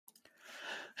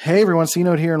Hey everyone,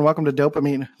 C-Note here, and welcome to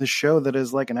Dopamine, the show that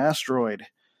is like an asteroid,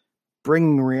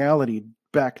 bringing reality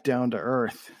back down to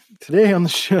Earth. Today on the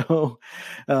show,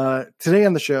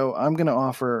 I'm going to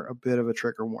offer a bit of a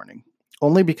trigger warning,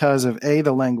 only because of A,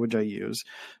 the language I use,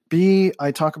 B,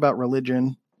 I talk about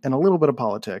religion and a little bit of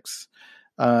politics,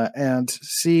 and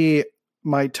C,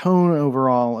 my tone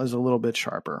overall is a little bit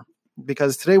sharper,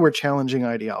 because today we're challenging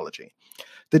ideology,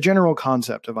 the general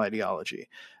concept of ideology,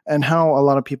 and how a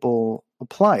lot of people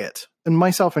apply it, and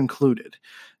myself included,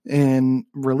 in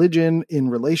religion, in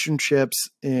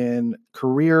relationships, in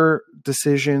career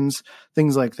decisions,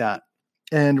 things like that.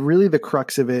 And really the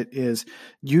crux of it is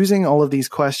using all of these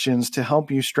questions to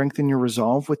help you strengthen your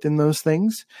resolve within those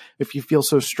things. If you feel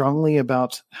so strongly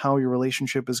about how your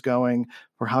relationship is going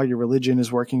or how your religion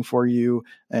is working for you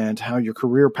and how your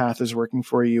career path is working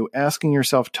for you, asking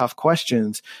yourself tough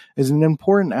questions is an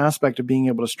important aspect of being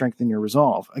able to strengthen your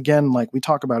resolve. Again, like we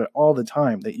talk about it all the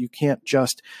time, that you can't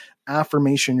just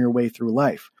affirmation your way through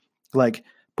life. Like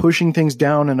pushing things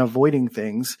down and avoiding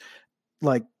things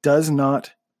does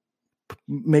not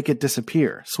make it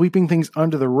disappear. Sweeping things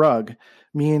under the rug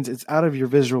means it's out of your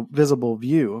visible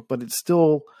view, but it's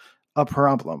still a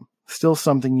problem, still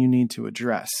something you need to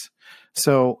address.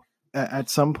 So at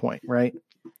some point, right?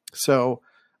 So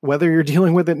whether you're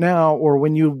dealing with it now or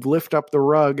when you lift up the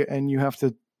rug and you have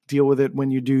to deal with it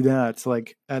when you do that, it's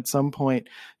like at some point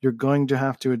you're going to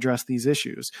have to address these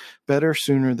issues. Better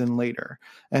sooner than later.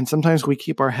 And sometimes we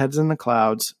keep our heads in the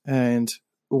clouds, and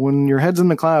when your head's in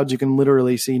the clouds, you can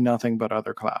literally see nothing but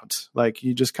other clouds. Like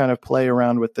you just kind of play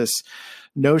around with this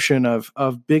notion of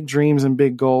big dreams and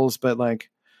big goals, but like,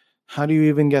 how do you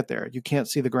even get there? You can't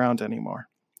see the ground anymore,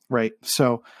 right?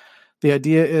 So the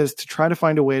idea is to try to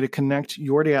find a way to connect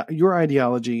your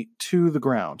ideology to the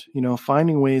ground,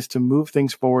 finding ways to move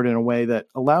things forward in a way that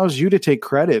allows you to take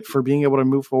credit for being able to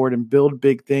move forward and build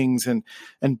big things and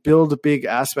build big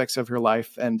aspects of your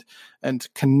life and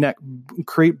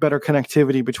create better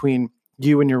connectivity between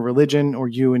you and your religion or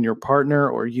you and your partner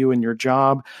or you and your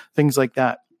job, things like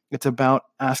that. It's about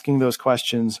asking those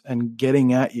questions and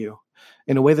getting at you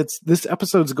in a way this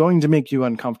episode's going to make you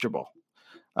uncomfortable.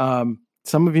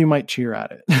 Some of you might cheer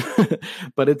at it,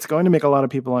 but it's going to make a lot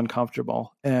of people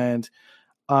uncomfortable. And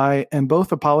I am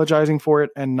both apologizing for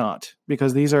it and not,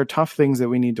 because these are tough things that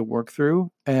we need to work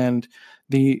through. And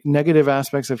the negative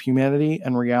aspects of humanity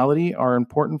and reality are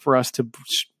important for us to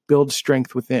build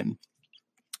strength within.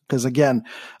 Because again,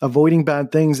 avoiding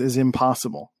bad things is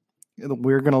impossible.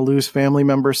 We're going to lose family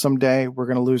members someday. We're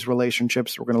going to lose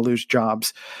relationships. We're going to lose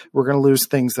jobs. We're going to lose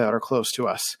things that are close to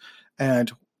us.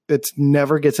 And it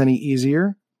never gets any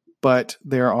easier, but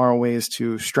there are ways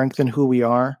to strengthen who we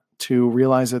are, to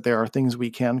realize that there are things we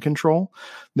can control,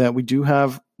 that we do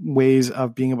have ways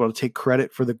of being able to take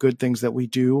credit for the good things that we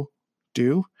do.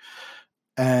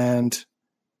 And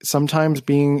sometimes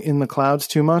being in the clouds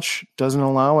too much doesn't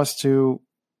allow us to,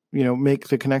 make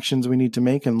the connections we need to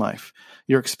make in life.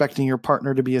 You're expecting your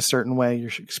partner to be a certain way. You're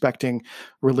expecting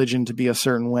religion to be a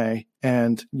certain way,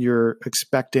 and you're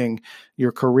expecting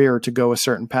your career to go a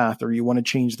certain path, or you want to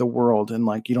change the world. And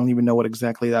you don't even know what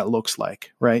exactly that looks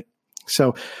like. Right.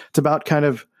 So it's about kind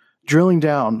of drilling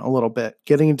down a little bit,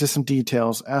 getting into some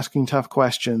details, asking tough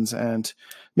questions, and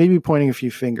maybe pointing a few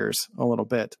fingers a little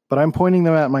bit, but I'm pointing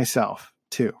them at myself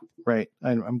too. Right.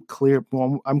 I'm clear.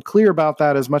 Well, I'm clear about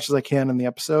that as much as I can in the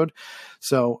episode.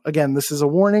 So again, this is a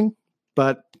warning,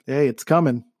 but hey, it's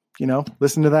coming,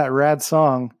 listen to that rad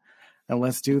song and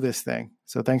let's do this thing.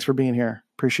 So thanks for being here.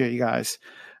 Appreciate you guys.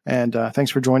 And thanks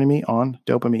for joining me on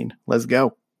Dopamine. Let's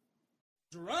go.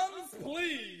 Drums,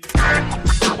 please.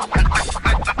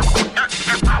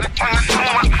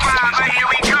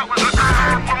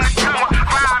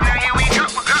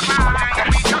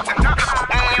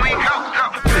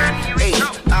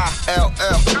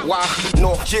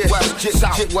 North, west,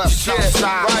 south, west,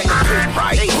 side,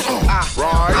 right.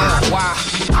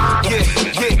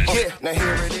 Now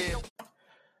here it is.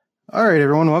 All right,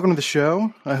 everyone, welcome to the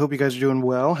show. I hope you guys are doing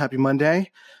well. Happy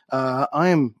Monday.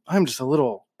 I'm just a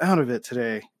little out of it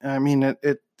today. I mean,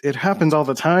 it happens all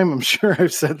the time. I'm sure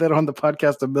I've said that on the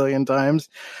podcast a million times,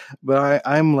 but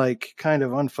I'm kind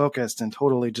of unfocused and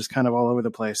totally just kind of all over the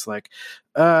place.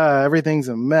 Everything's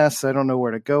a mess. I don't know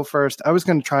where to go first. I was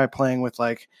going to try playing with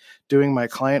doing my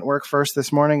client work first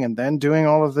this morning and then doing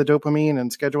all of the dopamine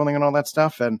and scheduling and all that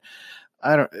stuff. And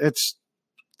it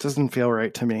doesn't feel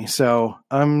right to me. So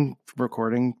I'm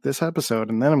recording this episode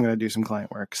and then I'm going to do some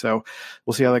client work. So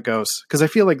we'll see how that goes. Cause I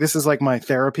feel like this is my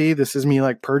therapy. This is me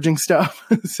purging stuff.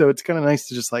 So it's kind of nice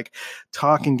to just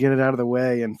talk and get it out of the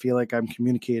way and feel like I'm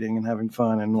communicating and having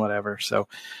fun and whatever. So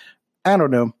I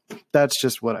don't know. That's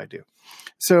just what I do.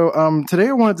 So today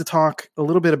I wanted to talk a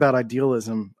little bit about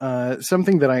idealism,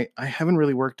 something that I haven't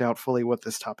really worked out fully what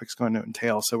this topic's going to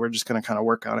entail. So we're just going to kind of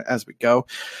work on it as we go.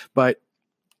 But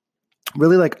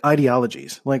really, like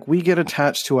ideologies, like we get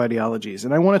attached to ideologies.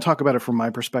 And I want to talk about it from my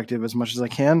perspective as much as I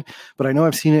can, but I know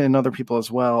I've seen it in other people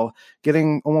as well,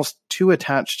 getting almost too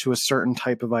attached to a certain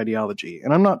type of ideology.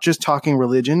 And I'm not just talking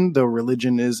religion, though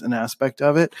religion is an aspect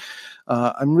of it.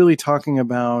 I'm really talking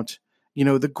about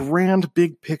the grand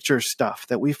big picture stuff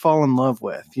that we fall in love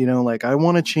with, like I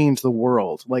want to change the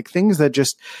world, like things that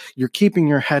just you're keeping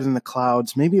your head in the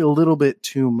clouds, maybe a little bit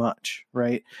too much.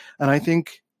 Right. And I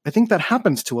think that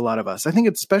happens to a lot of us. I think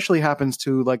it especially happens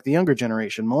to like the younger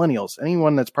generation, millennials,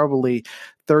 anyone that's probably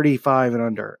 35 and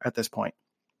under at this point.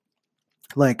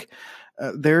 Like,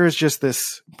 there is just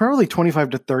this probably 25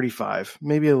 to 35,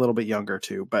 maybe a little bit younger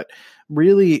too, but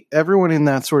really everyone in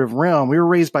that sort of realm, we were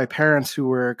raised by parents who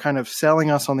were kind of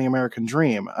selling us on the American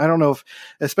dream. I don't know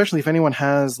especially if anyone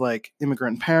has like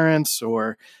immigrant parents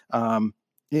or,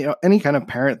 any kind of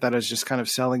parent that is just kind of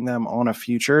selling them on a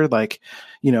future, like,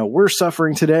 we're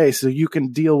suffering today so you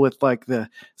can deal with so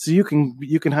you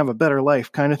can have a better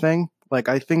life kind of thing. Like,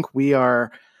 I think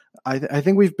I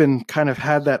think we've been kind of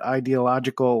had that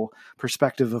ideological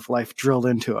perspective of life drilled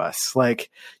into us.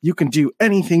 Like, you can do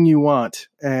anything you want.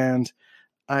 And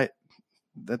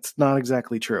that's not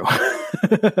exactly true.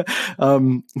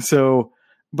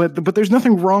 But there's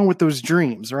nothing wrong with those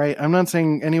dreams, right? I'm not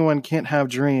saying anyone can't have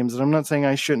dreams, and I'm not saying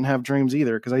I shouldn't have dreams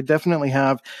either, because I definitely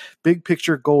have big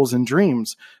picture goals and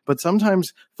dreams. But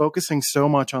sometimes focusing so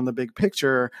much on the big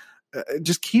picture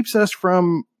just keeps us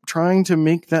from trying to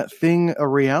make that thing a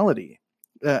reality.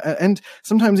 And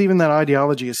sometimes even that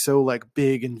ideology is so like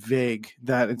big and vague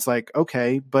that it's like,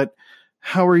 okay, but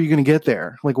how are you going to get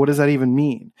there? Like, what does that even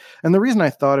mean? And the reason I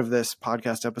thought of this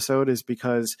podcast episode is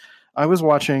because I was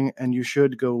watching, and you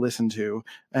should go listen to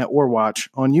or watch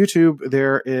on YouTube.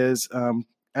 There is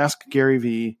Ask Gary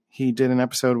V. He did an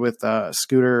episode with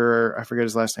Scooter, I forget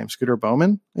his last name, Scooter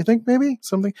Bowman, I think, maybe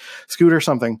something, Scooter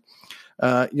something.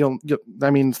 I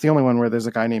mean, it's the only one where there's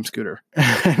a guy named Scooter,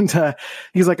 and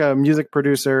he's like a music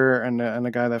producer and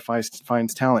a guy that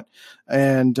finds talent.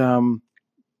 And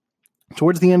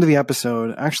towards the end of the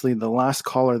episode, actually, the last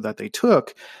caller that they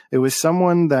took, it was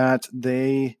someone that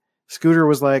Scooter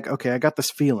was like, okay, I got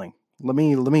this feeling. Let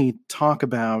me talk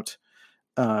about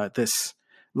this.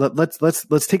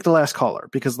 Let's take the last caller,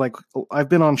 because like I've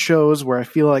been on shows where I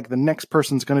feel like the next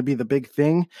person's going to be the big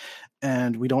thing,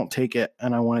 and we don't take it,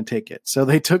 and I want to take it. So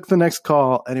they took the next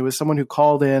call, and it was someone who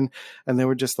called in, and they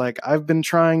were just like, I've been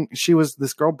trying. She was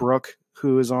this girl, Brooke,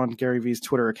 who is on Gary V's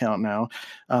Twitter account now,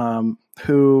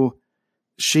 who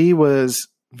she was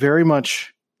very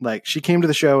much like, she came to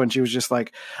the show and she was just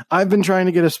like, I've been trying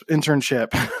to get an internship.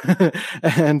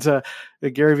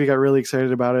 And Gary Vee got really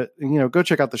excited about it. And, go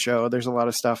check out the show. There's a lot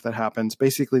of stuff that happens.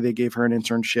 Basically, they gave her an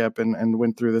internship and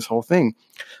went through this whole thing.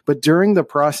 But during the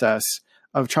process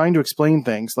of trying to explain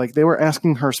things, like they were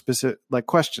asking her specific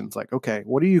questions like, okay,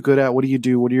 what are you good at? What do you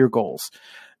do? What are your goals?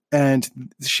 And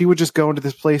she would just go into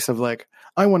this place of like,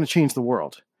 I want to change the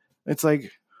world. It's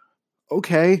like,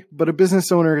 okay, but a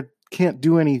business owner can't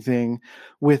do anything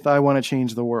with I want to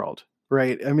change the world,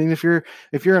 right? I mean, if you're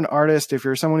an artist, if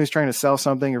you're someone who's trying to sell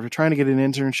something, or if you're trying to get an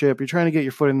internship, you're trying to get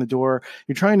your foot in the door,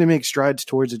 you're trying to make strides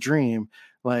towards a dream,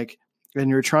 and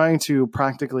you're trying to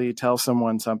practically tell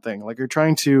someone something, like you're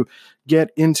trying to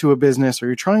get into a business, or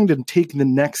you're trying to take the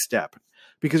next step,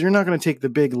 because you're not going to take the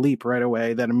big leap right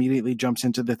away that immediately jumps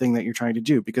into the thing that you're trying to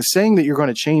do. Because saying that you're going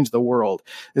to change the world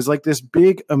is like this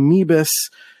big amoebus.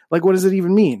 Like, what does it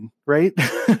even mean, right?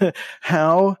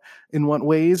 How, in what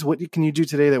ways, what can you do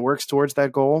today that works towards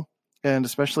that goal? And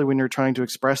especially when you're trying to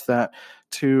express that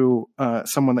to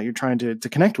someone that you're trying to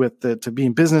connect with, to be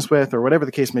in business with, or whatever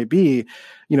the case may be,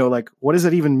 like, what does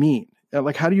that even mean?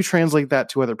 Like, how do you translate that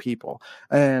to other people?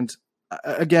 And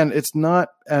again, it's not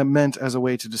meant as a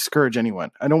way to discourage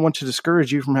anyone. I don't want to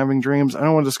discourage you from having dreams. I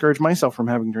don't want to discourage myself from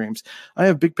having dreams. I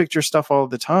have big picture stuff all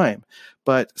the time,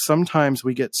 but sometimes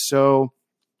we get so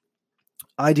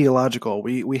ideological.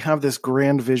 We have this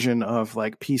grand vision of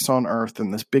like peace on earth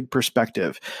and this big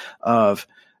perspective of,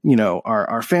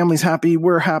 our family's happy,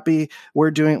 we're happy, we're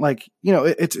doing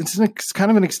it's kind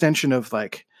of an extension of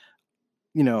like,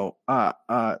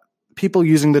 people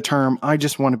using the term, I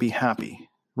just want to be happy,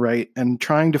 right? And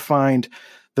trying to find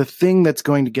the thing that's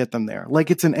going to get them there. Like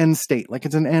it's an end state, like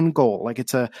it's an end goal. Like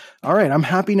it's all right, I'm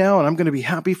happy now and I'm going to be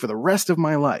happy for the rest of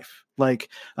my life. Like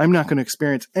I'm not going to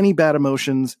experience any bad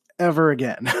emotions ever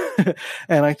again.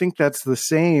 And I think that's the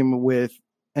same with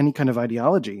any kind of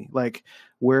ideology. Like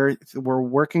we're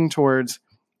working towards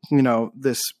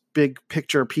this big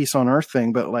picture peace on earth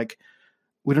thing, but like,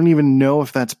 we don't even know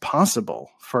if that's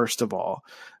possible, first of all.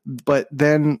 But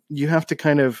then you have to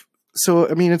kind of, so,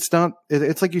 I mean, it's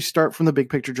like you start from the big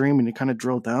picture dream and you kind of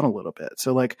drill down a little bit.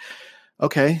 So like,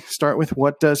 okay, start with,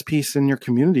 what does peace in your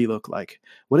community look like?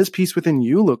 What does peace within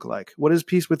you look like? What does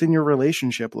peace within your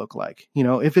relationship look like?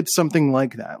 If it's something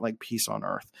like that, like peace on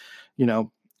earth,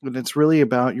 but it's really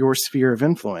about your sphere of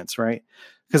influence, right?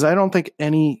 Because I don't think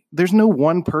there's no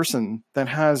one person that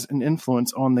has an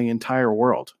influence on the entire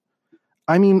world.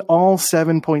 I mean, all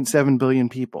 7.7 billion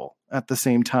people at the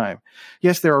same time.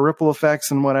 Yes, there are ripple effects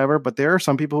and whatever, but there are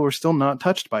some people who are still not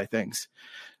touched by things.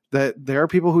 That there are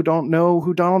people who don't know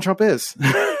who Donald Trump is,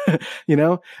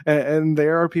 and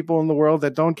there are people in the world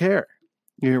that don't care.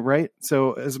 Right.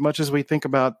 So as much as we think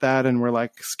about that and we're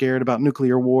like scared about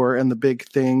nuclear war and the big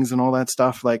things and all that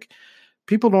stuff, like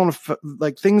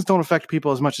things don't affect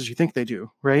people as much as you think they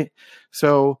do. Right.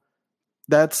 So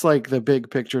that's like the big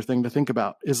picture thing to think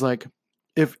about, is like,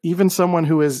 if even someone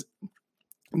who is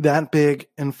that big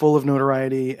and full of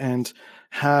notoriety and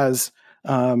has,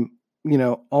 all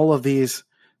of these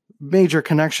major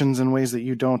connections in ways that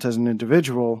you don't as an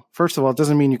individual, first of all, it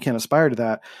doesn't mean you can't aspire to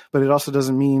that, but it also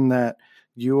doesn't mean that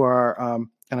you are,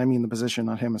 and I mean the position,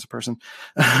 not him as a person.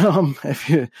 If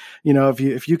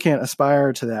you can't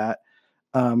aspire to that,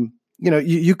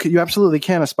 you absolutely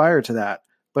can aspire to that.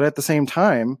 But at the same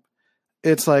time,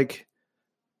 it's like,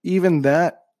 even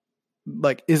that,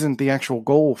 like, isn't the actual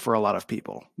goal for a lot of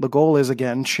people. The goal is,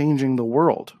 again, changing the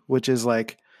world, which is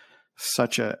like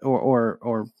such a,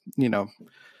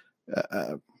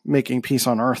 making peace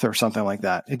on earth or something like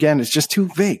that. Again, it's just too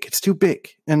vague. It's too big.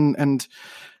 And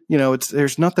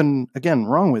there's nothing, again,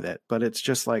 wrong with it, but it's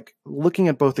just like looking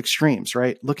at both extremes,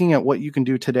 right? Looking at what you can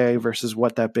do today versus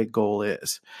what that big goal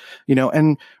is,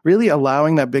 and really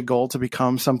allowing that big goal to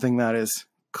become something that is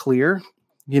clear,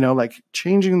 like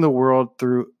changing the world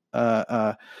through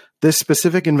this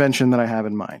specific invention that I have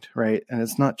in mind, right? And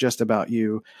it's not just about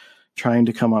you trying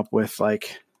to come up with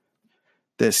like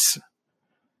this.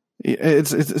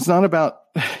 It's not about,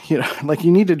 like,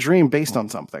 you need to dream based on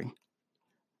something,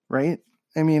 right?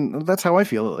 I mean, that's how I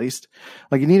feel, at least.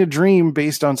 Like, you need a dream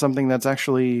based on something that's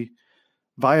actually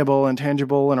viable and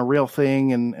tangible and a real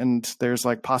thing, and there's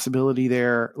like possibility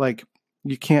there. Like,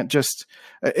 you can't just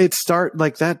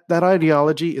like that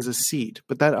ideology is a seed,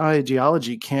 but that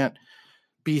ideology can't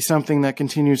be something that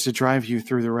continues to drive you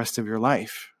through the rest of your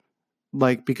life.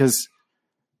 Like, because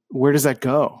where does that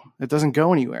go? It doesn't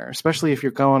go anywhere, especially if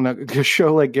you're going to a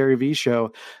show like Gary Vee's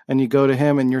show and you go to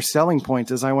him and your selling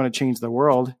point is, I want to change the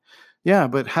world. Yeah,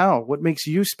 but how? What makes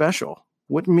you special?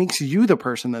 What makes you the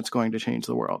person that's going to change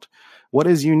the world? What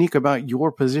is unique about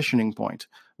your positioning point?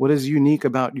 What is unique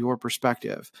about your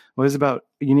perspective? What is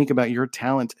unique about your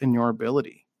talent and your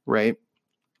ability, right?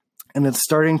 And it's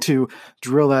starting to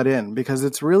drill that in, because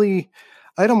it's really,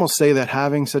 I'd almost say that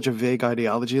having such a vague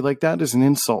ideology like that is an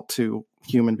insult to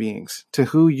human beings, to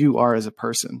who you are as a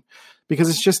person, because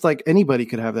it's just like anybody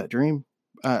could have that dream.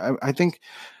 I think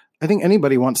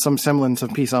anybody wants some semblance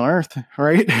of peace on earth,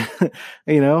 right?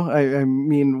 I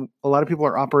mean, a lot of people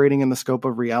are operating in the scope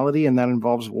of reality, and that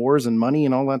involves wars and money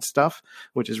and all that stuff,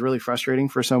 which is really frustrating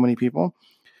for so many people.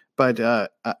 But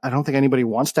I don't think anybody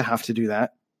wants to have to do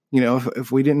that.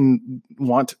 If we didn't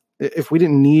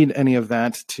need any of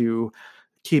that to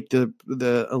keep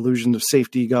the illusion of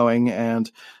safety going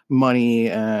and money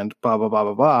and blah, blah,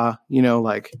 blah, blah, blah,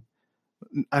 like,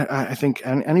 I think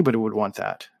anybody would want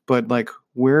that. But like,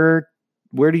 where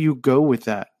do you go with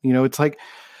that? It's like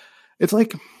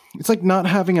not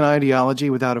having an ideology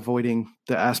without avoiding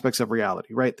the aspects of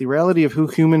reality, right? The reality of who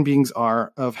human beings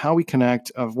are, of how we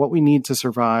connect, of what we need to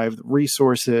survive,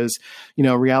 resources,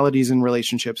 realities in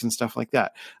relationships and stuff like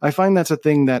that. I find that's a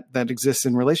thing that exists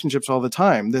in relationships all the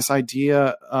time. This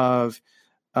idea of,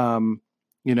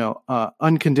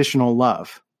 unconditional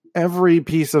love. Every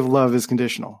piece of love is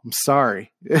conditional. I'm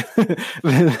sorry.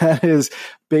 That is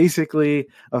basically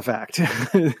a fact.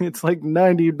 It's like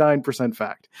 99%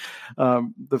 fact.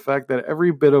 The fact that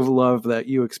every bit of love that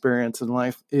you experience in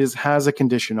life has a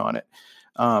condition on it.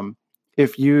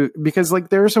 Because like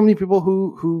there are so many people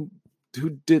who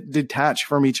detach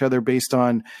from each other based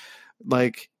on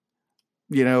like,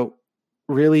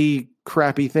 really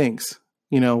crappy things,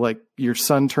 like your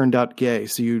son turned out gay,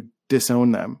 so you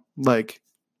disown them. Like,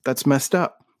 that's messed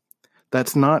up.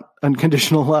 That's not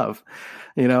unconditional love.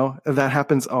 That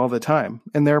happens all the time.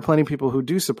 And there are plenty of people who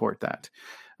do support that.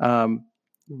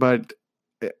 But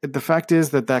the fact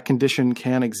is that condition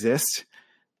can exist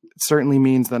certainly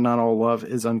means that not all love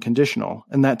is unconditional.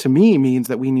 And that to me means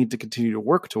that we need to continue to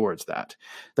work towards that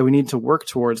we need to work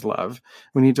towards love.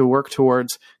 We need to work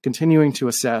towards continuing to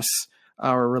assess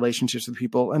our relationships with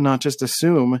people and not just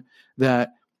assume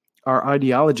that our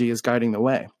ideology is guiding the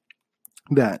way,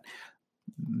 that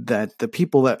the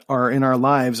people that are in our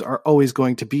lives are always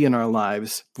going to be in our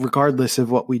lives, regardless of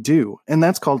what we do. And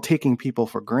that's called taking people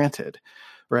for granted,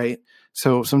 right?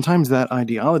 So sometimes that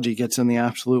ideology gets in the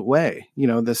absolute way,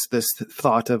 this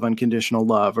thought of unconditional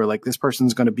love, or like this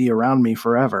person's going to be around me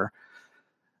forever.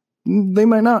 They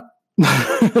might not.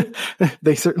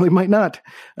 They certainly might not.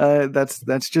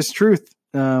 That's just truth.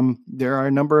 There are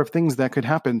a number of things that could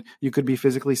happen. You could be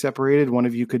physically separated. One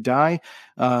of you could die.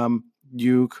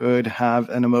 You could have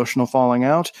an emotional falling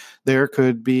out. There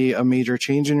could be a major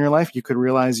change in your life. You could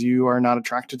realize you are not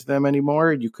attracted to them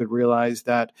anymore. You could realize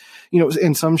that,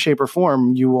 in some shape or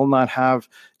form, you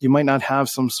might not have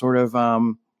some sort of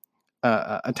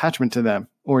attachment to them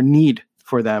or need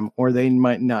for them, or they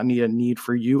might not need a need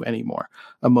for you anymore,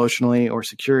 emotionally or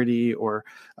security or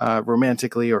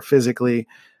romantically or physically.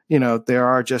 There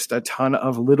are just a ton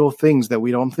of little things that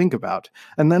we don't think about.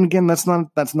 And then again, that's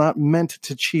not meant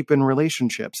to cheapen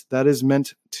relationships. That is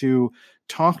meant to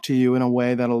talk to you in a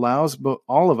way that allows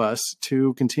all of us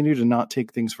to continue to not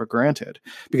take things for granted.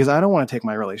 Because I don't want to take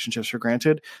my relationships for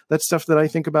granted. That's stuff that I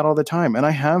think about all the time. And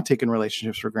I have taken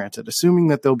relationships for granted, assuming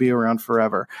that they'll be around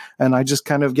forever. And I just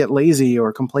kind of get lazy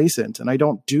or complacent and I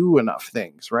don't do enough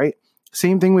things, right?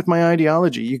 Same thing with my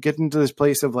ideology. You get into this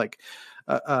place of like,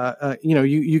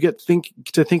 you get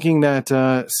thinking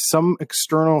that some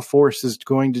external force is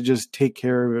going to just take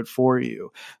care of it for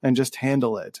you and just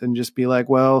handle it and just be like,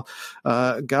 well,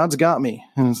 God's got me.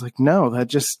 And it's like, no.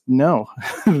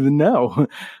 No.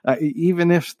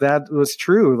 Even if that was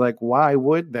true, like, why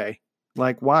would they?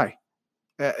 Like, why?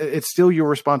 It's still your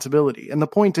responsibility. And the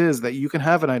point is that you can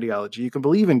have an ideology, you can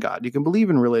believe in God, you can believe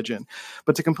in religion,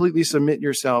 but to completely submit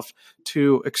yourself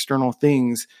to external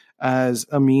things as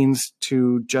a means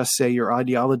to just say your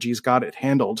ideology's got it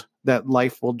handled, that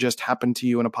life will just happen to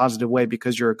you in a positive way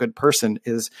because you're a good person,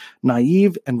 is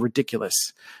naive and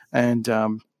ridiculous. And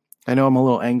I know I'm a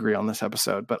little angry on this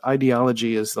episode, but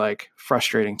ideology is like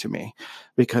frustrating to me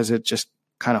because it just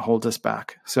kind of holds us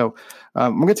back. So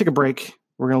I'm going to take a break.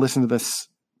 We're going to listen to this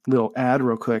little ad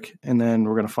real quick, and then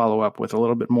we're going to follow up with a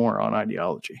little bit more on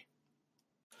ideology.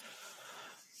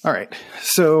 All right.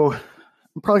 So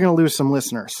I'm probably going to lose some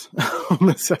listeners on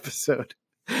this episode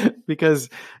because,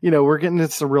 we're getting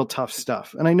into some real tough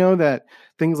stuff. And I know that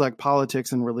things like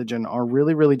politics and religion are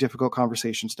really, really difficult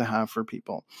conversations to have for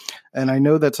people. And I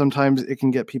know that sometimes it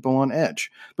can get people on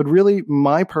edge. But really,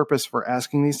 my purpose for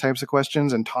asking these types of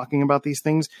questions and talking about these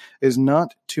things is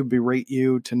not to berate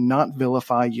you, to not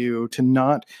vilify you, to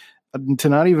not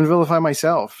even vilify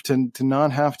myself, to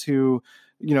not have to,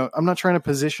 I'm not trying to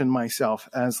position myself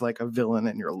as like a villain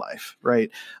in your life, right?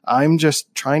 I'm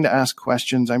just trying to ask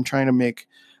questions. I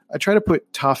try to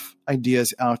put tough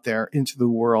ideas out there into the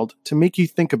world to make you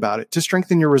think about it, to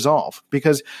strengthen your resolve.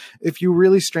 Because if you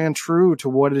really stand true to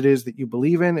what it is that you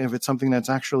believe in, if it's something that's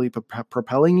actually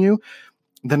propelling you,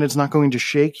 then it's not going to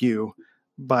shake you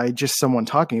by just someone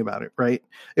talking about it, right?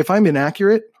 If I'm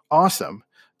inaccurate, awesome.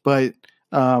 But,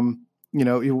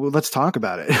 let's talk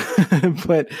about it.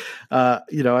 But,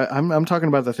 I'm talking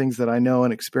about the things that I know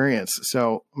and experience.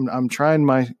 So I'm trying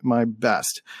my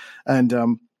best.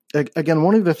 And, again,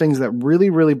 one of the things that really,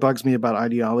 really bugs me about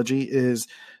ideology is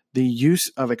the use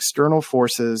of external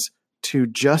forces to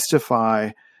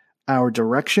justify our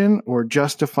direction or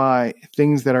justify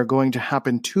things that are going to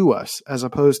happen to us, as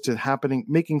opposed to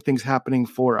making things happening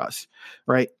for us,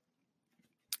 right?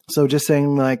 So just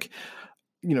saying like,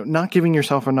 not giving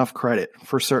yourself enough credit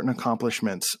for certain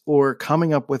accomplishments, or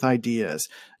coming up with ideas,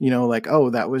 like,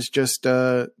 oh, that was just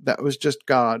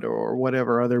God or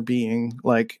whatever other being,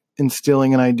 like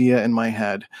instilling an idea in my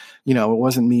head. It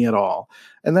wasn't me at all.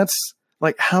 And that's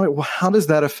like, how does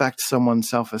that affect someone's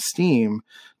self-esteem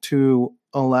to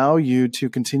allow you to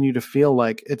continue to feel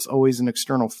like it's always an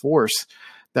external force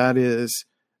that is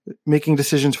making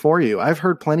decisions for you? I've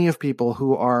heard plenty of people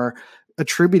who are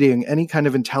attributing any kind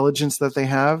of intelligence that they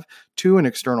have to an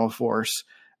external force,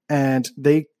 and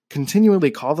they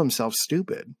continually call themselves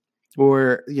stupid,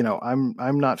 or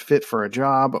I'm not fit for a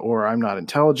job, or I'm not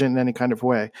intelligent in any kind of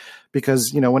way,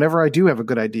 because whenever I do have a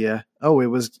good idea, oh, it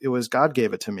was God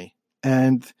gave it to me,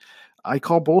 and I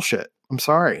call bullshit. I'm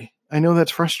sorry. I know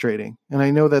that's frustrating, and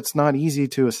I know that's not easy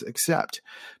to accept,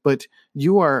 but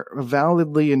you are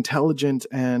validly intelligent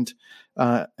and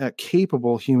a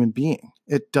capable human being.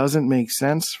 It doesn't make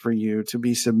sense for you to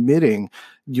be submitting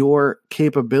your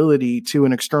capability to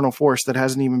an external force that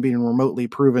hasn't even been remotely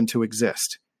proven to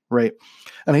exist, right?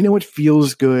 And I know it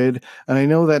feels good, and I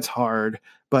know that's hard,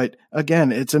 but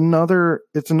again, it's another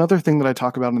thing that I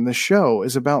talk about in this show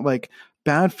is about like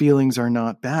bad feelings are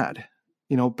not bad.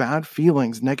 Bad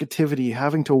feelings, negativity,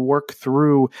 having to work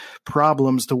through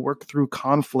problems, to work through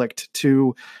conflict,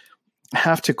 to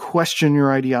have to question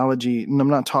your ideology. And I'm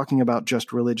not talking about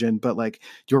just religion, but like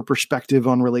your perspective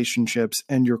on relationships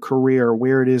and your career,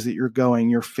 where it is that you're going,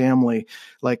 your family,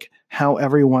 like how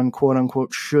everyone quote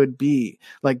unquote should be.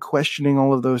 Like questioning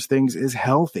all of those things is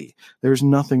healthy. There's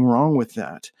nothing wrong with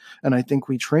that. And I think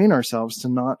we train ourselves to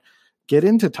not get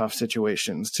into tough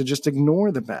situations, to just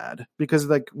ignore the bad, because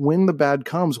like when the bad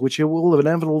comes, which it will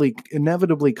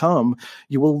inevitably come,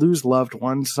 you will lose loved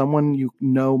ones. Someone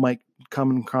might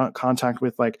come in contact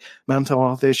with like mental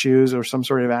health issues or some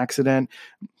sort of accident.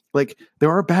 Like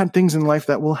there are bad things in life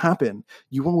that will happen.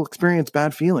 You will experience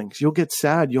bad feelings. You'll get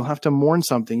sad. You'll have to mourn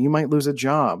something. You might lose a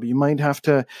job. You might have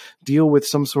to deal with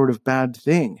some sort of bad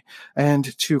thing.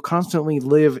 And to constantly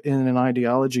live in an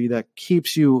ideology that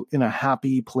keeps you in a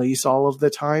happy place all of the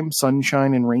time,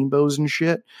 sunshine and rainbows and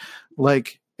shit,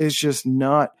 like it's just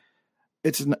not,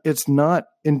 it's not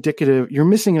indicative. You're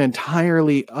missing an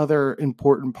entirely other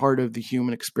important part of the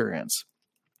human experience.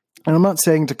 And I'm not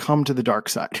saying to come to the dark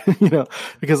side,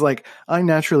 because like I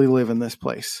naturally live in this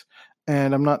place,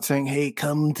 and I'm not saying, hey,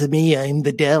 come to me. I'm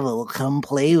the devil. Come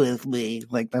play with me.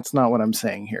 Like, that's not what I'm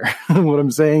saying here. What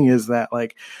I'm saying is that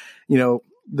like,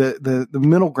 the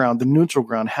middle ground, the neutral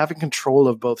ground, having control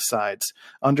of both sides,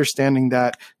 understanding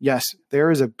that, yes,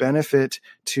 there is a benefit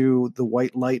to the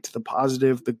white light, the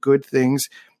positive, the good things,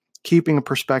 keeping a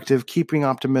perspective, keeping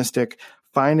optimistic,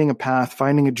 finding a path,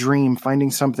 finding a dream,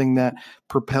 finding something that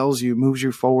propels you, moves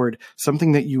you forward,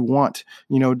 something that you want,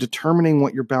 determining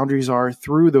what your boundaries are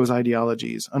through those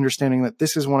ideologies, understanding that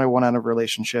this is what I want out of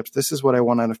relationships. This is what I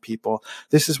want out of people.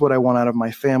 This is what I want out of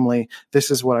my family.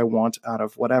 This is what I want out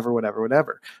of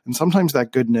whatever. And sometimes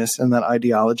that goodness and that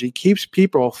ideology keeps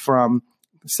people from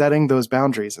setting those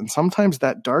boundaries. And sometimes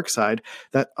that dark side,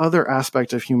 that other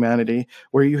aspect of humanity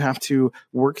where you have to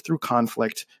work through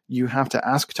conflict, you have to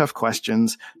ask tough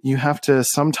questions, you have to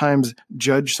sometimes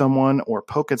judge someone or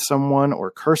poke at someone or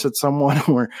curse at someone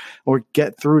or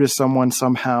get through to someone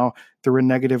somehow through a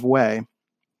negative way,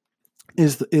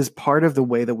 is part of the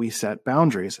way that we set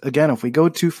boundaries. Again, if we go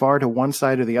too far to one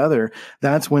side or the other,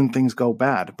 that's when things go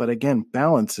bad. But again,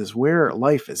 balance is where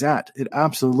life is at. It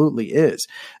absolutely is.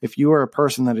 If you are a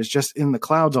person that is just in the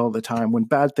clouds all the time, when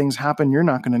bad things happen, you're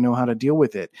not going to know how to deal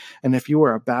with it. And if you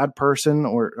are a bad person,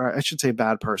 or I should say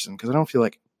bad person, because I don't feel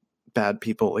like bad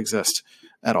people exist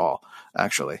at all,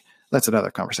 actually. That's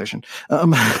another conversation.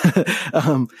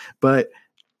 But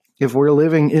if we're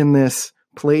living in this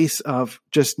place of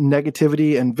just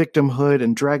negativity and victimhood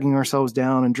and dragging ourselves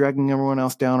down and dragging everyone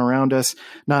else down around us,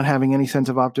 not having any sense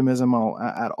of optimism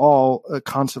at all,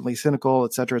 constantly cynical,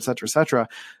 et cetera, et cetera, et cetera,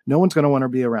 no one's going to want to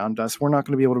be around us. We're not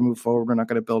going to be able to move forward. We're not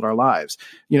going to build our lives.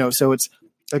 So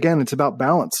it's about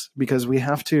balance, because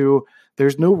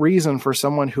there's no reason for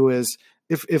someone who is,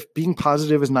 if being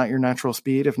positive is not your natural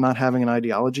speed, if not having an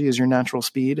ideology is your natural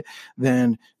speed,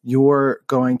 then you're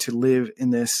going to live in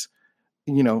this,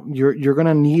 you're going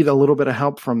to need a little bit of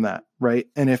help from that. Right.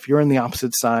 And if you're in the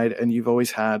opposite side and you've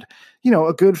always had,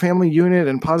 a good family unit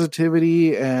and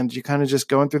positivity, and you kind of just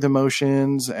going through the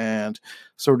motions and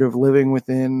sort of living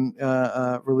within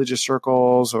religious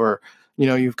circles, or,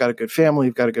 you've got a good family,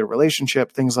 you've got a good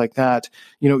relationship, things like that,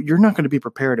 you're not going to be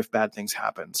prepared if bad things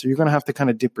happen. So you're going to have to kind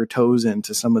of dip your toes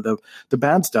into some of the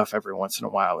bad stuff every once in a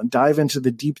while and dive into the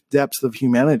deep depths of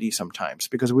humanity sometimes,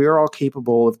 because we are all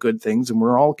capable of good things and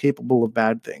we're all capable of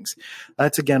bad things.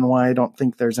 That's again why I don't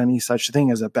think there's any such thing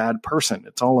as a bad person.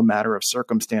 It's all a matter of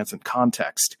circumstance and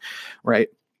context, right?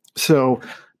 So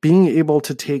being able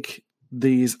to take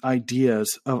these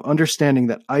ideas of understanding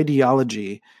that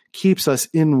ideology keeps us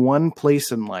in one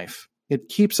place in life. It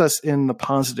keeps us in the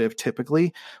positive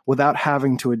typically without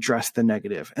having to address the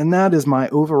negative. And that is my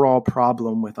overall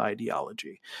problem with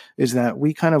ideology, is that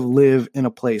we kind of live in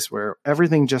a place where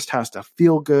everything just has to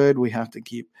feel good. You have to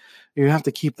keep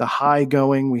the high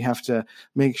going. We have to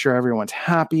make sure everyone's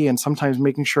happy. And sometimes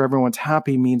making sure everyone's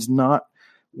happy means not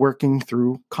working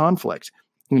through conflict.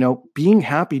 Being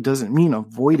happy doesn't mean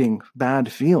avoiding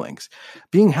bad feelings.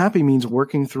 Being happy means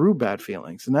working through bad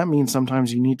feelings. And that means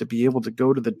sometimes you need to be able to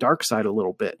go to the dark side a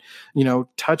little bit,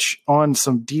 touch on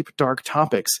some deep, dark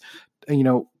topics,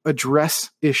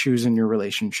 address issues in your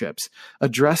relationships,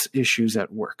 address issues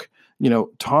at work,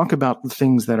 talk about the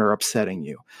things that are upsetting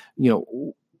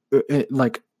you,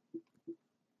 like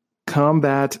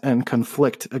combat and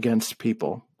conflict against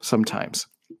people sometimes.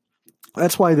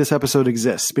 That's why this episode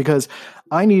exists, because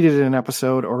I needed an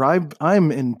episode, or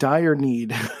I'm in dire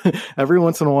need. Every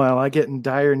once in a while, I get in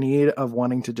dire need of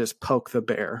wanting to just poke the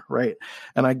bear, right?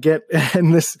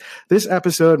 And this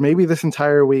episode, maybe this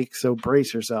entire week, so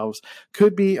brace yourselves,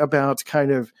 could be about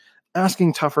kind of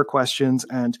asking tougher questions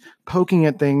and poking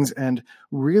at things and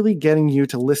really getting you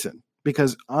to listen,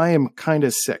 because I am kind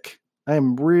of sick. I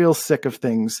am real sick of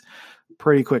things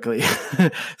pretty quickly.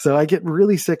 So I get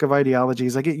really sick of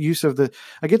ideologies. I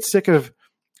get sick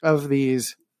of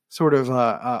these sort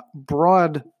of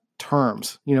broad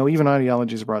terms, even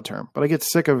ideology is a broad term, but I get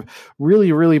sick of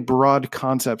really, really broad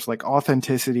concepts like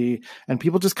authenticity and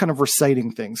people just kind of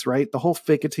reciting things, right? The whole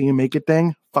fake it till you make it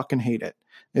thing, fucking hate it.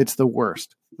 It's the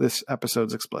worst. This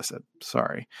episode's explicit.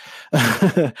 Sorry.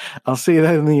 I'll say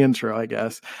that in the intro, I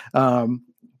guess.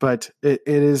 But it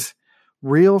is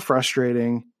real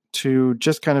frustrating to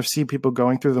just kind of see people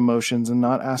going through the motions and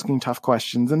not asking tough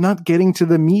questions and not getting to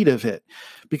the meat of it.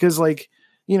 Because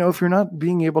if you're not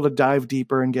being able to dive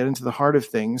deeper and get into the heart of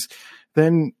things,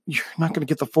 then you're not going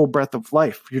to get the full breadth of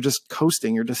life. You're just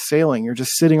coasting, you're just sailing, you're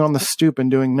just sitting on the stoop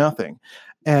and doing nothing.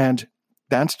 And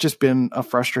that's just been a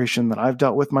frustration that I've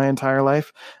dealt with my entire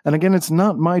life. And again, it's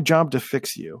not my job to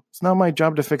fix you. It's not my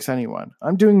job to fix anyone.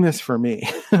 I'm doing this for me.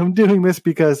 I'm doing this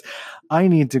because I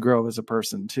need to grow as a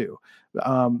person too.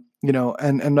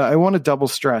 And I want to double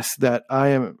stress that I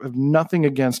have nothing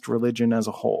against religion as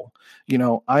a whole.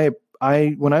 When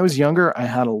I was younger, I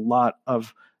had a lot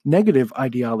of negative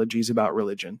ideologies about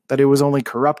religion, that it was only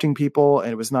corrupting people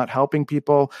and it was not helping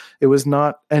people. It was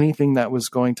not anything that was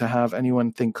going to have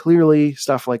anyone think clearly,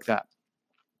 stuff like that.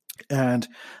 And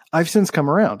I've since come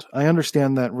around. I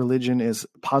understand that religion is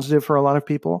positive for a lot of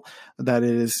people, that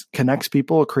it connects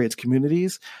people, it creates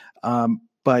communities.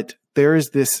 But there is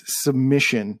this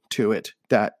submission to it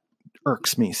that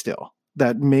irks me still,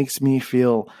 that makes me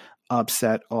feel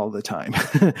upset all the time.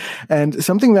 And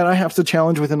something that I have to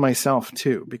challenge within myself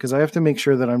too, because I have to make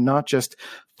sure that I'm not just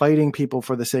fighting people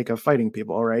for the sake of fighting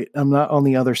people, right? I'm not on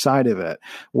the other side of it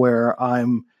where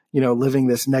I'm, living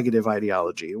this negative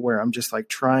ideology where I'm just like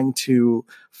trying to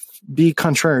be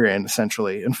contrarian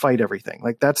essentially and fight everything.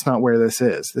 Like that's not where this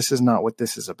is. This is not what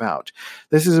this is about.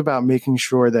 This is about making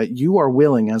sure that you are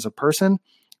willing as a person,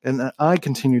 and that I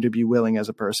continue to be willing as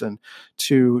a person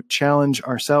to challenge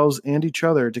ourselves and each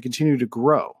other to continue to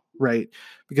grow, right?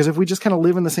 Because if we just kind of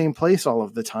live in the same place all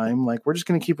of the time, like we're just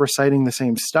going to keep reciting the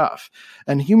same stuff.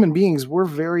 And human beings, we're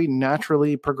very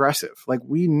naturally progressive. Like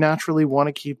we naturally want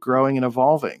to keep growing and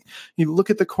evolving. You look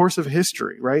at the course of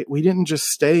history, right? We didn't just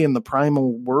stay in the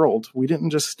primal world. We didn't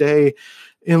just stay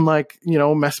in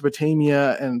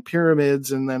Mesopotamia and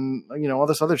pyramids and then, all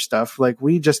this other stuff. Like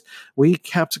we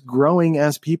kept growing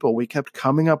as people. We kept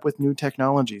coming up with new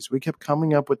technologies. We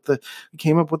came up with the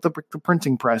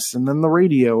printing press and then the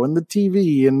radio and the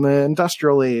TV and the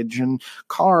industrial age and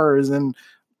cars and,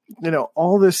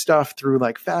 all this stuff through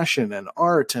like fashion and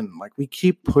art. And like, we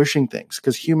keep pushing things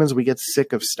because humans, we get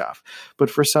sick of stuff.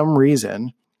 But for some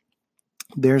reason,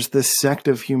 there's this sect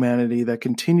of humanity that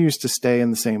continues to stay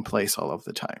in the same place all of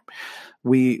the time.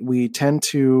 We tend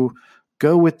to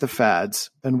go with the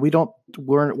fads, and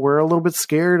we're a little bit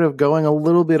scared of going a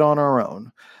little bit on our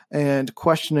own and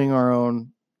questioning our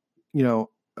own,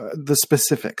 the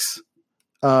specifics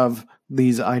of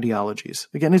these ideologies.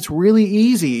 Again, it's really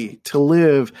easy to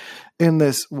live in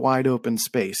this wide open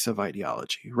space of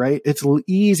ideology, right? It's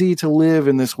easy to live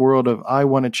in this world of, I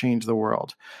want to change the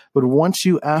world. But once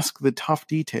you ask the tough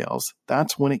details,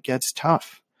 that's when it gets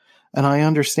tough. And I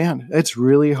understand it's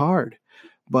really hard,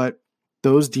 but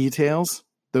those details,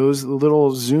 those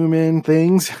little zoom in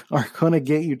things are going to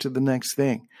get you to the next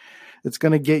thing. It's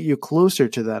going to get you closer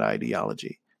to that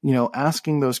ideology.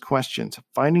 Asking those questions,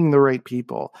 finding the right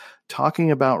people, talking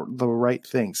about the right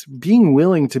things, being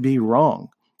willing to be wrong,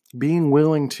 being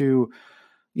willing to,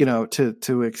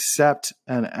 to accept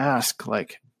and ask,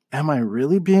 like, am I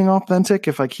really being authentic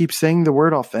if I keep saying the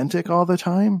word authentic all the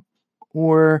time?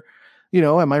 Or,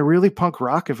 am I really punk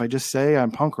rock if I just say I'm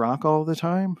punk rock all the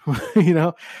time? What is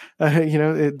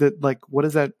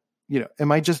that?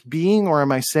 Am I just being, or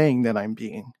am I saying that I'm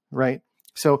being, right?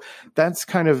 So that's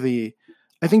kind of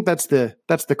I think that's the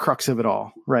crux of it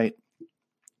all, right?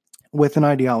 With an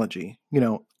ideology,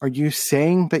 are you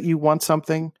saying that you want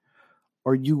something?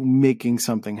 Or are you making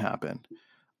something happen?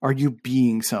 Are you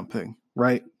being something,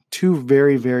 right? Two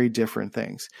very, very different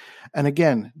things. And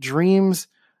again, dreams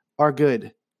are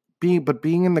good. But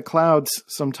being in the clouds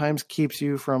sometimes keeps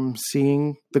you from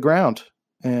seeing the ground.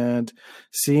 and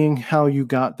seeing how you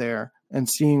got there and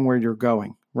seeing where you're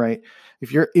going, right?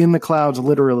 If you're in the clouds,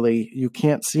 literally, you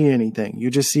can't see anything.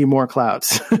 You just see more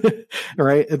clouds,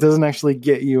 right? It doesn't actually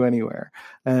get you anywhere.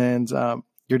 And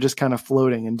you're just kind of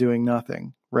floating and doing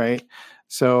nothing, right?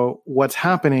 So what's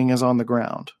happening is on the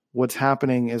ground. What's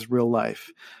happening is real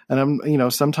life.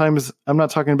 And sometimes I'm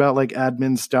not talking about like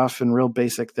admin stuff and real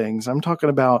basic things. I'm talking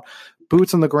about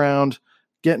boots on the ground,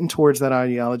 getting towards that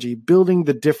ideology, building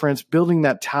the difference, building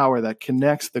that tower that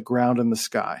connects the ground and the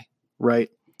sky, right?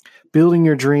 Building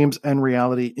your dreams and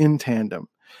reality in tandem,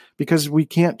 because we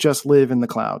can't just live in the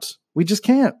clouds. We just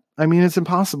can't. I mean, it's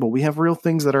impossible. We have real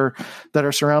things that are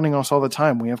surrounding us all the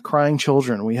time. We have crying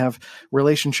children. We have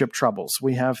relationship troubles.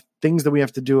 We have things that we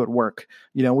have to do at work.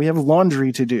 We have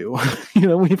laundry to do.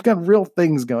 We've got real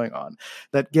things going on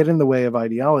that get in the way of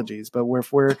ideologies. But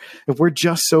if we're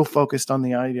just so focused on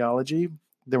the ideology,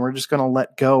 then we're just going to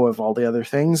let go of all the other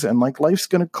things, and like life's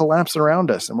going to collapse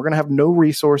around us, and we're going to have no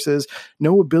resources,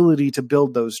 no ability to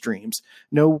build those dreams,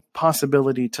 no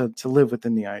possibility to live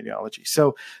within the ideology.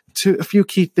 So a few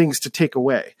key things to take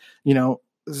away, don't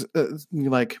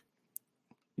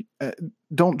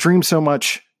dream so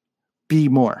much, be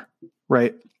more,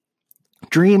 right?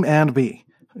 Dream and be.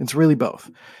 It's really both.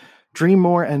 Dream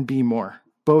more and be more,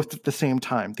 both at the same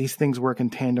time. These things work in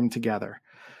tandem together.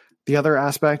 The other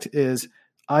aspect is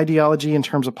ideology in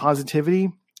terms of positivity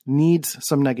needs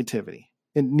some negativity.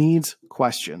 It needs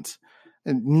questions.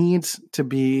 It needs to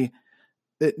be,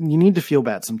 you need to feel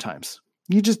bad sometimes.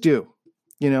 You just do,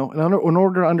 in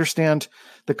order to understand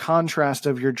the contrast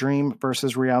of your dream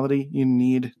versus reality, you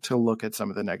need to look at some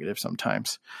of the negative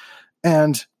sometimes.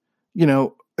 And,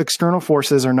 external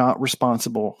forces are not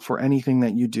responsible for anything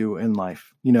that you do in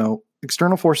life.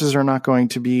 External forces are not going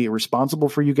to be responsible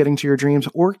for you getting to your dreams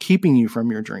or keeping you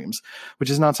from your dreams, which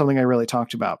is not something I really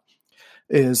talked about.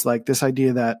 Is like this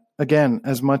idea that, again,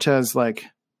 as much as like,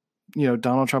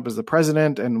 Donald Trump is the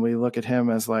president and we look at him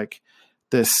as like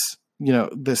this,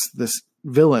 this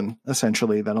villain,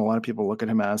 essentially, that a lot of people look at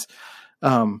him as,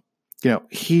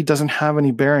 he doesn't have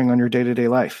any bearing on your day-to-day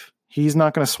life. He's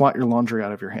not going to swat your laundry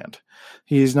out of your hand.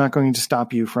 He's not going to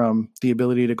stop you from the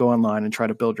ability to go online and try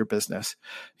to build your business.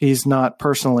 He's not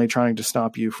personally trying to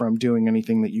stop you from doing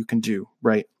anything that you can do,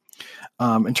 right?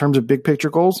 In terms of big picture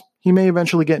goals, he may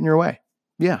eventually get in your way.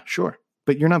 Yeah, sure.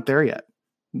 But you're not there yet.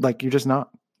 Like, you're just not.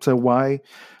 So why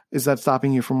is that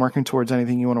stopping you from working towards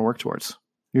anything you want to work towards?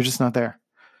 You're just not there.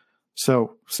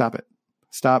 So stop it.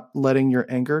 Stop letting your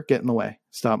anger get in the way.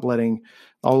 Stop letting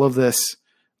all of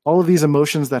these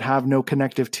emotions that have no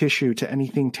connective tissue to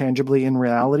anything tangibly in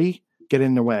reality get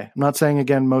in their way. I'm not saying,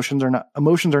 again, emotions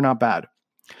are not bad.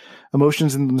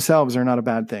 Emotions in themselves are not a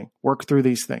bad thing. Work through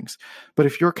these things. But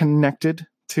if you're connected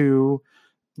to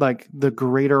like the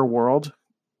greater world,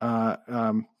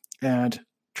 and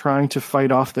trying to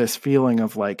fight off this feeling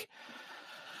of like,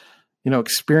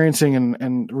 experiencing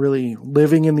and really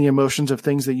living in the emotions of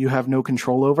things that you have no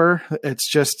control over, it's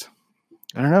just,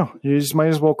 I don't know. You just might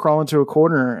as well crawl into a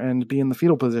corner and be in the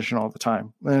fetal position all the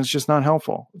time. And it's just not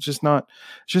helpful. It's just not.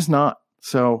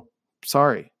 So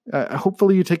sorry.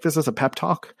 Hopefully you take this as a pep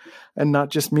talk and not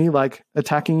just me like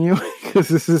attacking you, because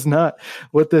this is not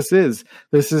what this is.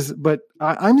 But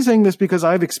I'm saying this because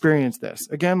I've experienced this.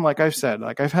 Again, like I've said,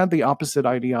 like I've had the opposite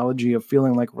ideology of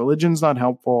feeling like religion's not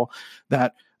helpful,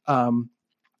 that,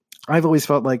 I've always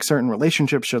felt like certain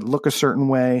relationships should look a certain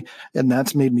way, and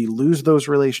that's made me lose those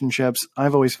relationships.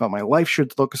 I've always felt my life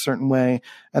should look a certain way,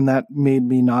 and that made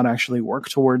me not actually work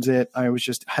towards it. I was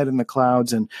just head in the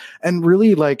clouds, and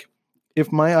really, like,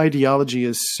 if my ideology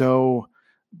is so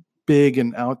big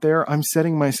and out there, I'm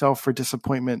setting myself up for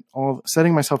disappointment all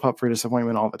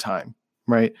the time,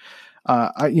 right?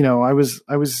 I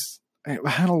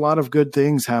had a lot of good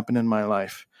things happen in my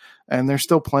life, and there's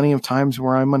still plenty of times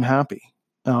where I'm unhappy.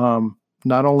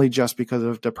 Not only just because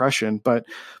of depression, but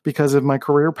because of my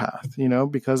career path,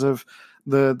 because of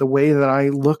the way that I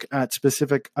look at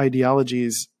specific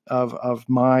ideologies of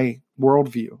my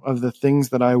worldview, of the things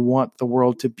that I want the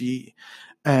world to be.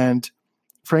 And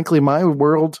frankly, my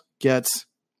world gets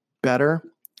better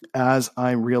as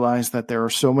I realize that there are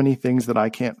so many things that I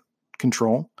can't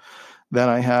control, that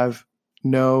I have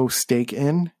no stake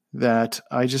in, that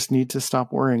I just need to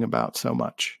stop worrying about so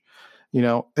much.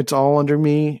 It's all under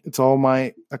me. It's all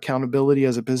my accountability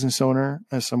as a business owner,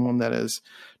 as someone that is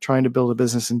trying to build a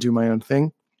business and do my own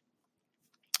thing.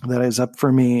 That is up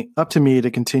to me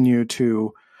to continue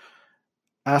to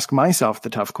ask myself the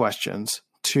tough questions,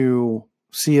 to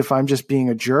see if I'm just being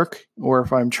a jerk, or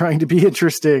if I'm trying to be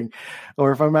interesting,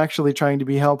 or if I'm actually trying to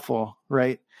be helpful,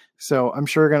 right? So I'm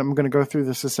sure I'm going to go through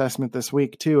this assessment this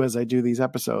week too, as I do these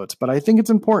episodes, but I think it's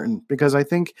important because I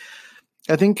think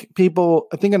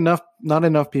not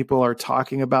enough people are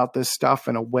talking about this stuff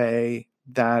in a way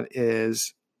that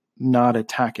is not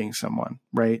attacking someone.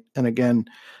 Right. And again,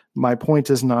 my point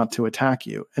is not to attack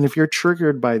you. And if you're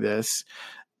triggered by this,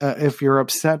 if you're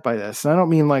upset by this, and I don't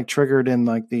mean like triggered in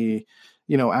like the,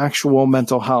 actual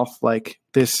mental health, like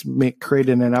this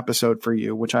created an episode for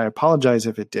you, which I apologize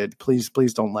if it did. Please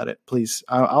don't let it. Please,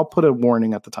 I'll put a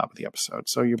warning at the top of the episode.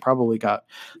 So you probably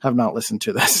have not listened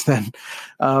to this then.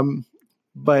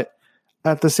 But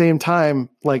at the same time,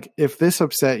 like if this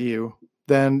upset you,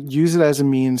 then use it as a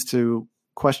means to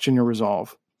question your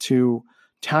resolve, to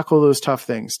tackle those tough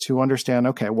things, to understand,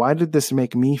 okay, why did this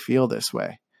make me feel this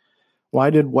way? Why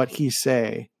did what he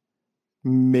say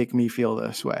make me feel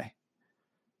this way?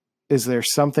 Is there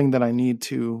something that I need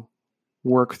to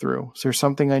work through? Is there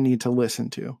something I need to listen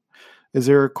to? Is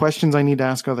there questions I need to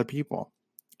ask other people?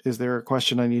 Is there a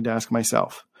question I need to ask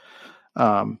myself?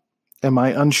 Am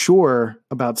I unsure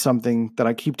about something that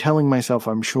I keep telling myself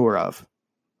I'm sure of?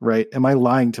 Right? Am I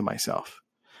lying to myself?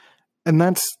 And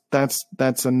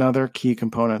that's another key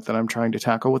component that I'm trying to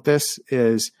tackle with this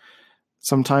is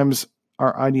sometimes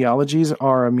our ideologies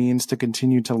are a means to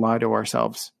continue to lie to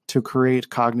ourselves, to create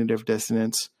cognitive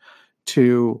dissonance,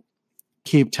 to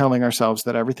keep telling ourselves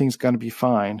that everything's going to be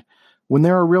fine when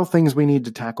there are real things we need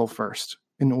to tackle first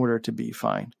in order to be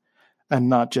fine, and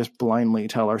not just blindly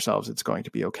tell ourselves it's going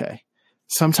to be okay.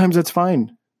 Sometimes it's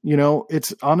fine.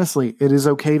 It's honestly, it is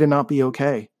okay to not be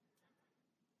okay.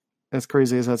 As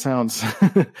crazy as that sounds,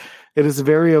 it is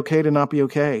very okay to not be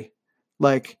okay.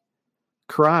 Like,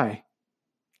 cry,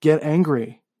 get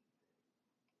angry,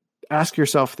 ask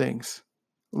yourself things,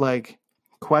 like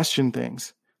question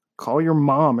things. Call your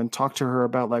mom and talk to her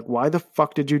about like, why the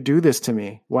fuck did you do this to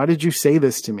me? Why did you say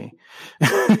this to me?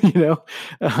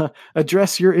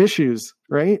 Address your issues,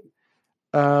 right?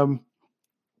 I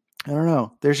don't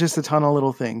know. There's just a ton of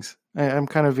little things. I'm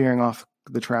kind of veering off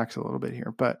the tracks a little bit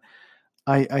here, but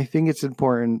I think it's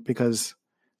important because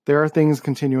there are things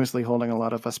continuously holding a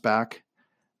lot of us back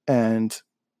and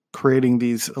creating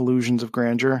these illusions of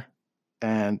grandeur.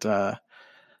 And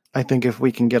I think if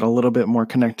we can get a little bit more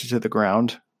connected to the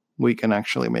ground, we can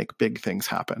actually make big things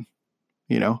happen.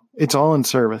 It's all in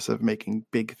service of making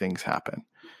big things happen.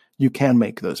 You can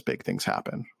make those big things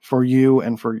happen for you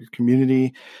and for your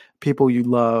community, people you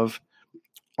love.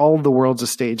 All of the world's a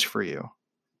stage for you.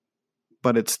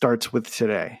 But it starts with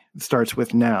today. It starts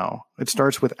with now. It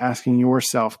starts with asking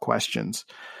yourself questions.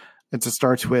 It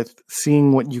starts with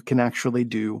seeing what you can actually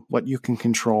do, what you can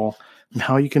control, and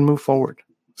how you can move forward.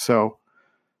 So,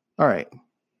 all right.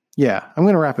 Yeah, I'm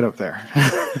going to wrap it up there.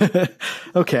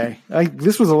 Okay.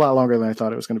 This was a lot longer than I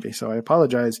thought it was going to be, so I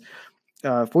apologize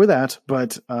for that.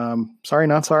 But sorry,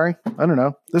 not sorry. I don't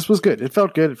know. This was good. It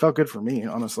felt good. It felt good for me,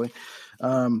 honestly.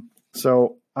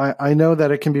 So I know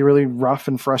that it can be really rough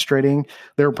and frustrating.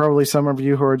 There are probably some of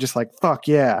you who are just like, fuck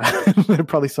yeah. There are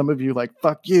probably some of you like,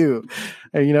 fuck you.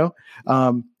 And,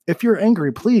 if you're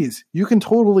angry, please, you can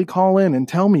totally call in and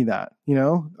tell me that,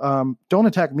 don't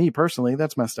attack me personally.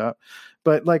 That's messed up.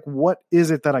 But like, what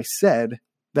is it that I said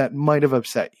that might have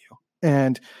upset you?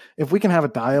 And if we can have a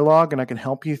dialogue and I can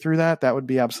help you through that, that would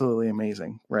be absolutely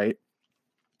amazing. Right.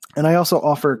 And I also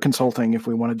offer consulting if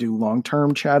we want to do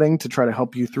long-term chatting to try to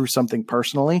help you through something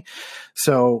personally.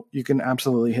 So you can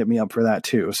absolutely hit me up for that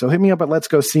too. So hit me up at Let's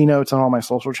Go C Notes on all my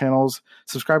social channels.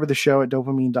 Subscribe to the show at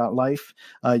dopamine.life.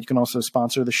 You can also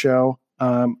sponsor the show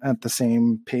at the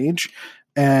same page.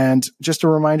 And just a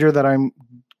reminder that I'm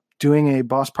doing a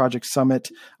Boss Project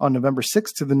Summit on November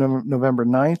 6th to the November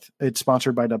 9th. It's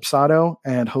sponsored by Dubsado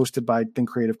and hosted by Think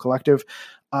Creative Collective.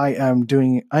 I'm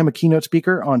a keynote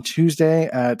speaker on Tuesday,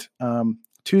 November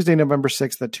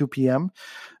 6th at 2 p.m.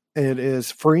 It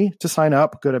is free to sign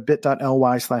up. Go to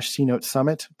bit.ly/CNote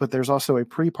Summit. But there's also a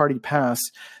pre-party pass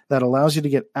that allows you to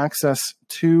get access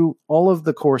to all of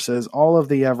the courses, all of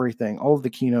the everything, all of the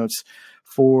keynotes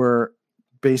for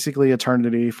basically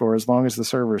eternity, for as long as the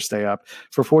servers stay up,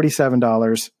 for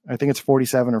 $47. I think it's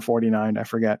 $47 or $49. I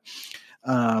forget.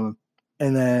 And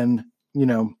then,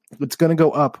 it's going to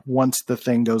go up once the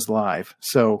thing goes live.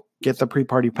 So get the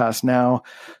pre-party pass now,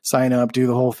 sign up, do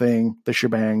the whole thing, the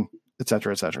shebang, et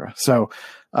cetera, et cetera. So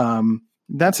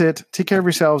that's it. Take care of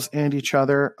yourselves and each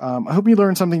other. I hope you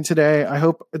learned something today. I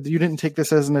hope you didn't take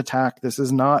this as an attack. This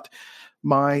is not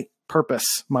my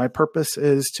purpose. My purpose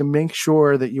is to make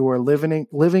sure that you are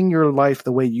living your life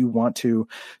the way you want to,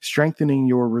 strengthening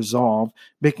your resolve,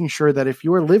 making sure that if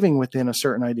you are living within a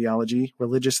certain ideology,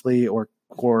 religiously or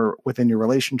within your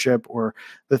relationship or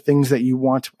the things that you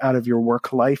want out of your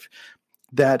work life,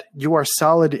 that you are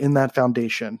solid in that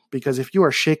foundation. Because if you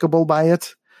are shakeable by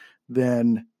it,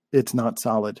 then it's not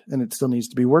solid and it still needs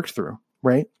to be worked through,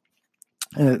 right?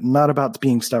 And it's not about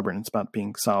being stubborn. It's about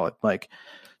being solid. Like,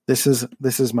 this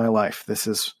is my life. This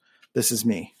is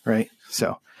me, right?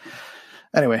 So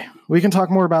anyway, we can talk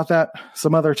more about that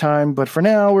some other time, but for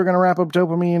now, we're going to wrap up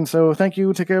Dopamine. So thank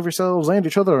you. Take care of yourselves and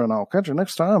each other, and I'll catch you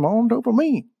next time on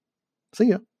Dopamine. See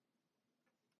ya.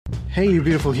 Hey, you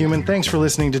beautiful human. Thanks for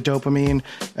listening to Dopamine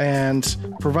and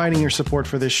providing your support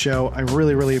for this show. I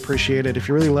really, really appreciate it. If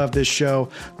you really love this show,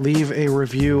 leave a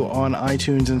review on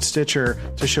iTunes and Stitcher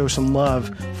to show some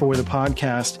love for the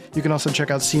podcast. You can also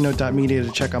check out cnote.media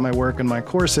to check out my work and my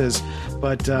courses.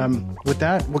 But with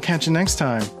that, we'll catch you next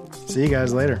time. See you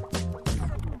guys later.